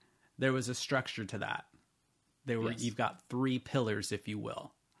did, there was a structure to that. You've got 3 pillars, if you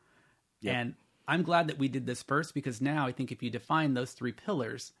will. Yep. And I'm glad that we did this first because now I think if you define those 3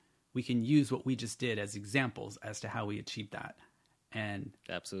 pillars, we can use what we just did as examples as to how we achieve that. And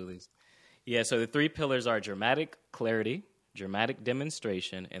absolutely. Yeah, so the 3 pillars are dramatic clarity, dramatic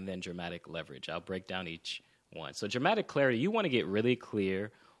demonstration, and then dramatic leverage. I'll break down each one. So dramatic clarity, you want to get really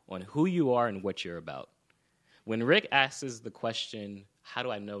clear on who you are and what you're about. When Rick asks the question, how do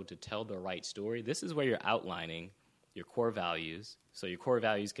I know to tell the right story? This is where you're outlining your core values. So your core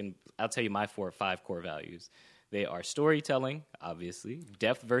values I'll tell you my 4 or 5 core values. They are storytelling, obviously,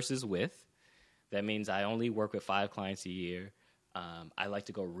 depth versus width. That means I only work with 5 clients a year. I like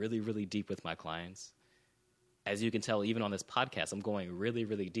to go really, really deep with my clients. As you can tell, even on this podcast, I'm going really,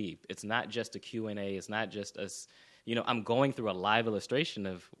 really deep. It's not just a Q&A. It's not just us. I'm going through a live illustration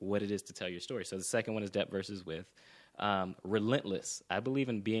of what it is to tell your story. So the second one is depth versus width. Relentless. I believe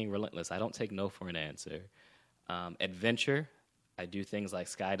in being relentless. I don't take no for an answer. Adventure. I do things like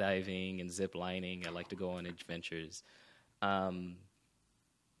skydiving and zip lining. I like to go on adventures. And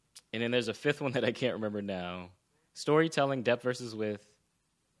then there's a 5th one that I can't remember now. Storytelling, depth versus width,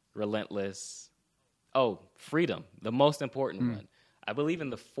 relentless. Oh, freedom, the most important one. I believe in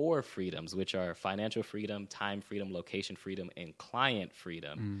the 4 freedoms, which are financial freedom, time freedom, location freedom, and client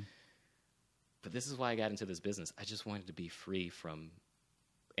freedom. But this is why I got into this business. I just wanted to be free from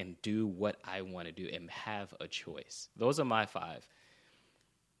and do what I want to do and have a choice. Those are my 5.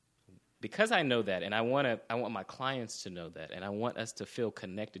 Because I know that, and I want my clients to know that, and I want us to feel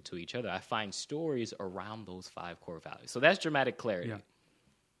connected to each other, I find stories around those 5 core values. So that's dramatic clarity. Yeah.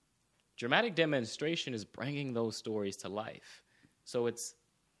 Dramatic demonstration is bringing those stories to life. So it's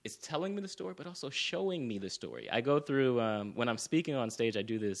telling me the story, but also showing me the story. I go through, when I'm speaking on stage, I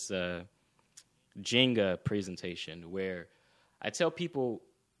do this Jenga presentation where I tell people,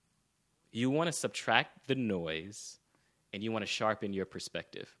 you want to subtract the noise and you want to sharpen your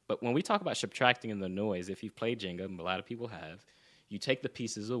perspective. But when we talk about subtracting the noise, if you've played Jenga, and a lot of people have, you take the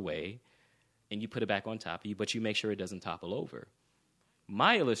pieces away and you put it back on top of you, but you make sure it doesn't topple over.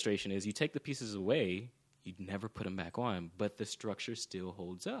 My illustration is you take the pieces away, you never put them back on, but the structure still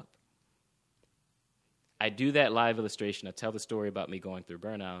holds up. I do that live illustration. I tell the story about me going through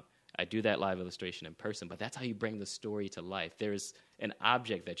burnout. I do that live illustration in person, but that's how you bring the story to life. There's an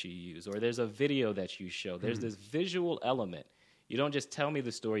object that you use, or there's a video that you show. There's this visual element. You don't just tell me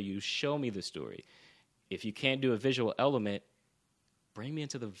the story, you show me the story. If you can't do a visual element, bring me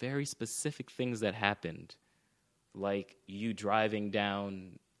into the very specific things that happened, like you driving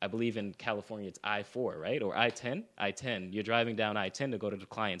down, I believe in California it's I-4, right? Or I-10? I-10. You're driving down I-10 to go to the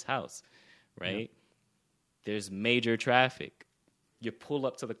client's house, right? Yeah. There's major traffic. You pull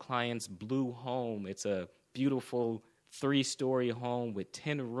up to the client's blue home. It's a beautiful 3-story home with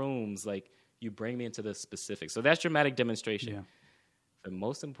 10 rooms. Like, you bring me into the specifics. So that's dramatic demonstration. Yeah. The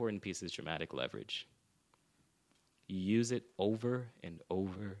most important piece is dramatic leverage. You use it over and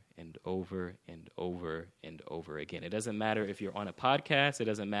over and over and over and over again. It doesn't matter if you're on a podcast. It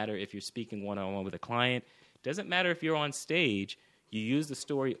doesn't matter if you're speaking one-on-one with a client. It doesn't matter if you're on stage. You use the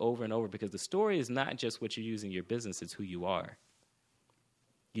story over and over because the story is not just what you use in your business. It's who you are.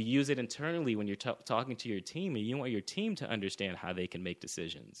 You use it internally when you're talking to your team, and you want your team to understand how they can make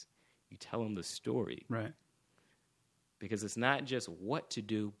decisions. You tell them the story. Right. Because it's not just what to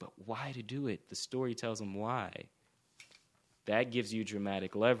do, but why to do it. The story tells them why. That gives you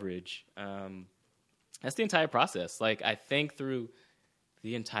dramatic leverage. That's the entire process. Like, I think through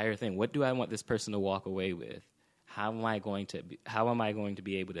the entire thing. What do I want this person to walk away with? How am I going to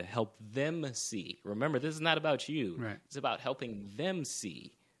be able to help them see? Remember, this is not about you. Right. It's about helping them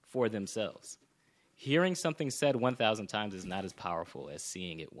see for themselves. Hearing something said 1,000 times is not as powerful as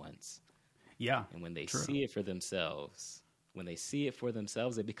seeing it once. Yeah. And when they see it for themselves,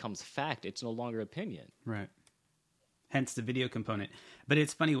 it becomes fact. It's no longer opinion. Right. Hence the video component. But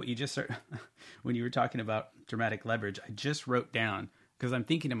it's funny what you just started, when you were talking about dramatic leverage, I just wrote down, because I'm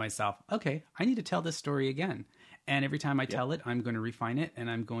thinking to myself, okay, I need to tell this story again. And every time I tell it, I'm going to refine it, and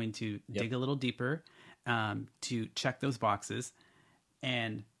I'm going to dig a little deeper to check those boxes.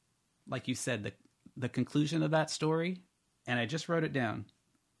 And like you said, the conclusion of that story, and I just wrote it down.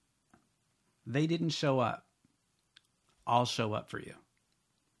 They didn't show up. I'll show up for you.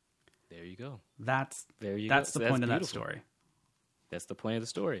 There you go. That's the point of that story. That's the point of the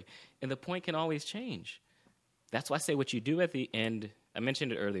story. And the point can always change. That's why I say what you do at the end, I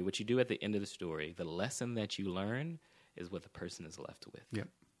mentioned it earlier, what you do at the end of the story, the lesson that you learn is what the person is left with.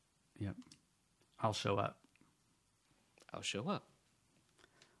 Yep. I'll show up.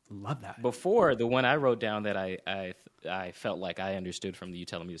 Love that. Before, the one I wrote down that I felt like I understood from you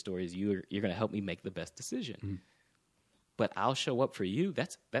telling me the story is you're going to help me make the best decision. Mm-hmm. But I'll show up for you.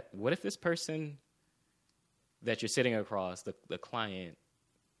 What if this person that you're sitting across, the client,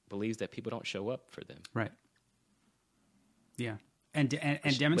 believes that people don't show up for them? Right. Yeah. And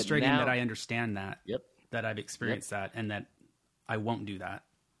demonstrating that I understand that, that I've experienced that, and that I won't do that.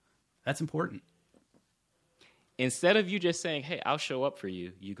 That's important. Instead of you just saying, hey, I'll show up for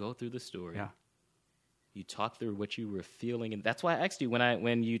you, you go through the story. Yeah. You talk through what you were feeling. And that's why I asked you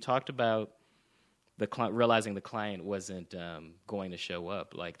when you talked about realizing the client wasn't going to show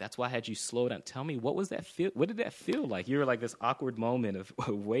up. Like, that's why I had you slow down. Tell me, what was that feel? What did that feel like? You were like this awkward moment of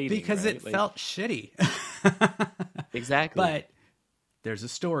waiting. Because right? it felt shitty. Exactly. But there's a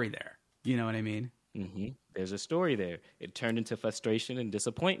story there. You know what I mean? Mm-hmm. There's a story there. It turned into frustration and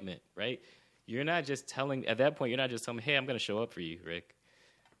disappointment, right? You're not just telling, at that point, you're not just telling me, hey, I'm going to show up for you, Rick.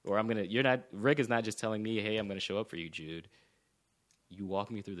 Or Rick is not just telling me, hey, I'm going to show up for you, Jude. You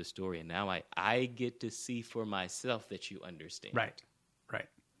walk me through the story, and now I get to see for myself that you understand. Right.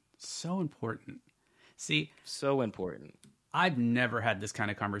 So important. See? So important. I've never had this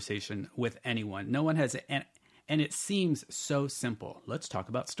kind of conversation with anyone. No one has, and it seems so simple. Let's talk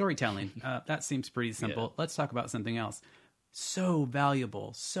about storytelling. That seems pretty simple. Yeah. Let's talk about something else. So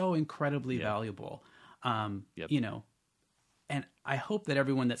valuable, so incredibly valuable. You know, and I hope that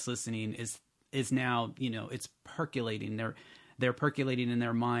everyone that's listening is now, you know, it's percolating. They're percolating in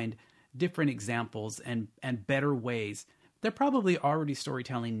their mind different examples and better ways. They're probably already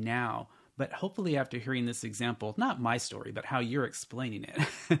storytelling now, but hopefully after hearing this example, not my story, but how you're explaining it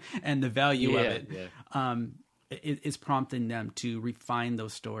and the value of it, is prompting them to refine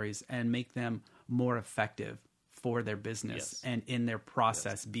those stories and make them more effective for their business and in their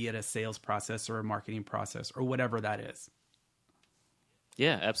process, be it a sales process or a marketing process or whatever that is.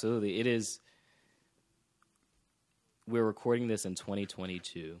 Yeah, absolutely. It is. We're recording this in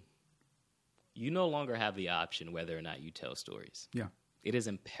 2022. You no longer have the option whether or not you tell stories. Yeah. It is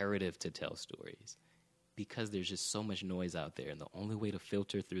imperative to tell stories because there's just so much noise out there. And the only way to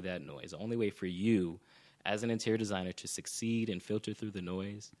filter through that noise, the only way for you as an interior designer to succeed and filter through the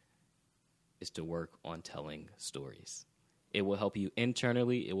noise is to work on telling stories. It will help you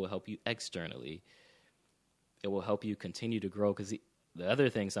internally. It will help you externally. It will help you continue to grow because the other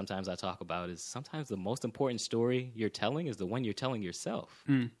thing sometimes I talk about is sometimes the most important story you're telling is the one you're telling yourself.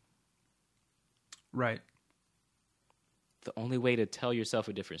 Right. The only way to tell yourself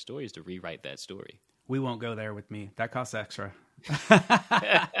a different story is to rewrite that story. We won't go there with me. That costs extra.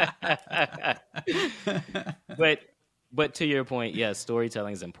 But to your point, yes,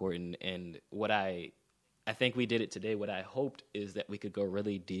 storytelling is important. And what I think we did it today. What I hoped is that we could go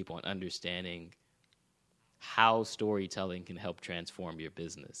really deep on understanding how storytelling can help transform your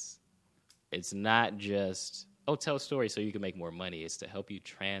business. It's not just, tell a story so you can make more money. It's to help you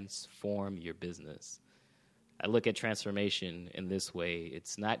transform your business. I look at transformation in this way.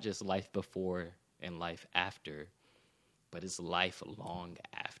 It's not just life before and life after, but it's life long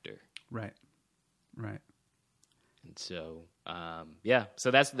after. Right. And so,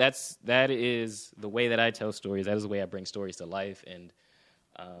 so that is the way that I tell stories. That is the way I bring stories to life. And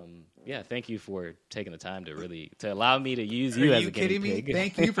thank you for taking the time to allow me to use you as a guinea pig. Are you kidding me?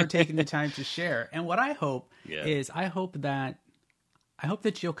 Thank you for taking the time to share. And what I hope is I hope that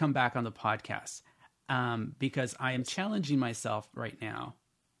you'll come back on the podcast because I am challenging myself right now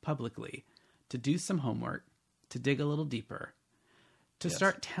publicly to do some homework, to dig a little deeper, to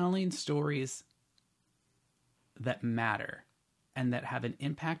start telling stories that matter and that have an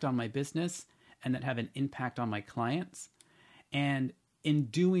impact on my business and that have an impact on my clients. And in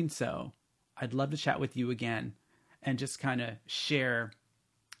doing so, I'd love to chat with you again and just kind of share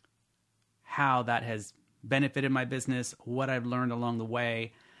how that has benefited my business, what I've learned along the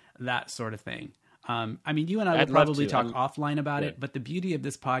way, that sort of thing. I mean, you and I will probably talk offline about it, but the beauty of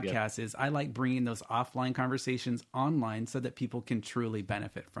this podcast is I like bringing those offline conversations online so that people can truly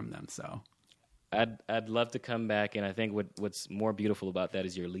benefit from them. So I'd love to come back, and I think what's more beautiful about that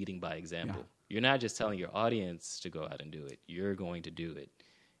is you're leading by example. Yeah. You're not just telling your audience to go out and do it. You're going to do it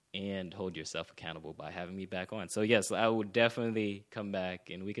and hold yourself accountable by having me back on. So, yes, I would definitely come back,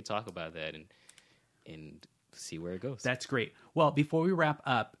 and we could talk about that and see where it goes. That's great. Well, before we wrap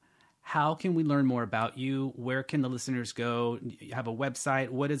up, how can we learn more about you? Where can the listeners go? You have a website.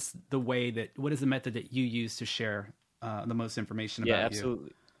 What is the method that you use to share the most information about you? Yeah,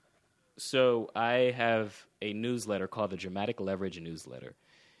 absolutely. So I have a newsletter called the Dramatic Leverage Newsletter,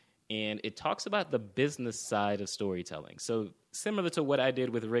 and it talks about the business side of storytelling. So similar to what I did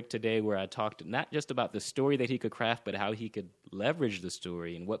with Rick today, where I talked not just about the story that he could craft, but how he could leverage the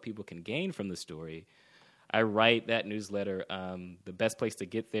story and what people can gain from the story. I write that newsletter. The best place to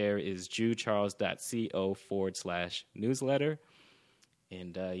get there is judecharles.co/newsletter.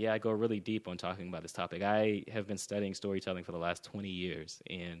 And I go really deep on talking about this topic. I have been studying storytelling for the last 20 years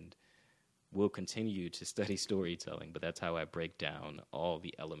and will continue to study storytelling, but that's how I break down all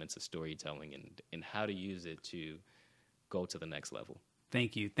the elements of storytelling and how to use it to go to the next level.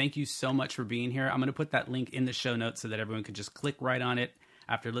 Thank you. Thank you so much for being here. I'm going to put that link in the show notes so that everyone can just click right on it,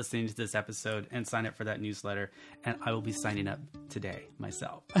 after listening to this episode and sign up for that newsletter. And I will be signing up today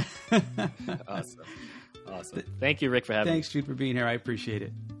myself. Awesome. Thank you, Rick, for having me. Thanks, Jude, for being here. I appreciate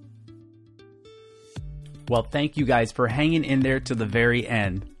it. Well, thank you guys for hanging in there to the very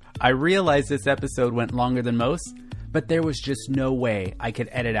end. I realize this episode went longer than most, but there was just no way I could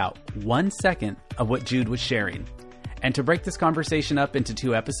edit out 1 second of what Jude was sharing. And to break this conversation up into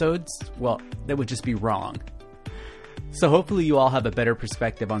 2 episodes, well, that would just be wrong. So hopefully you all have a better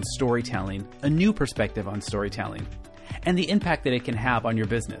perspective on storytelling, a new perspective on storytelling, and the impact that it can have on your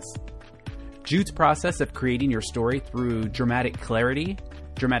business. Jude's process of creating your story through dramatic clarity,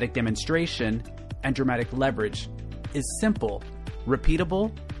 dramatic demonstration, and dramatic leverage is simple,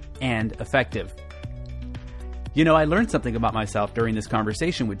 repeatable, and effective. You know, I learned something about myself during this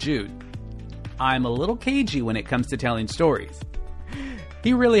conversation with Jude. I'm a little cagey when it comes to telling stories.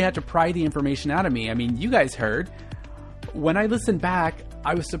 He really had to pry the information out of me. I mean, you guys heard. When I listened back,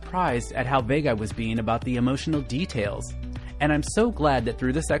 I was surprised at how vague I was being about the emotional details. And I'm so glad that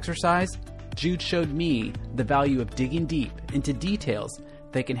through this exercise, Jude showed me the value of digging deep into details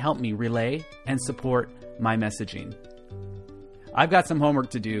that can help me relay and support my messaging. I've got some homework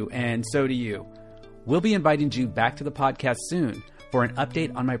to do, and so do you. We'll be inviting Jude back to the podcast soon for an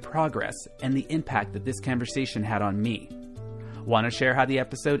update on my progress and the impact that this conversation had on me. Want to share how the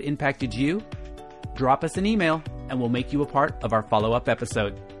episode impacted you? Drop us an email and we'll make you a part of our follow-up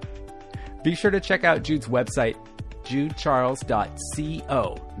episode. Be sure to check out Jude's website,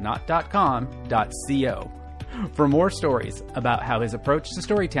 judecharles.co, not .com.co, for more stories about how his approach to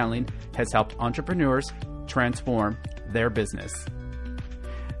storytelling has helped entrepreneurs transform their business.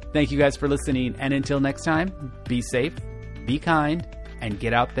 Thank you guys for listening, and until next time, be safe, be kind, and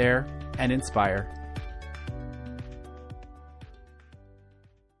get out there and inspire.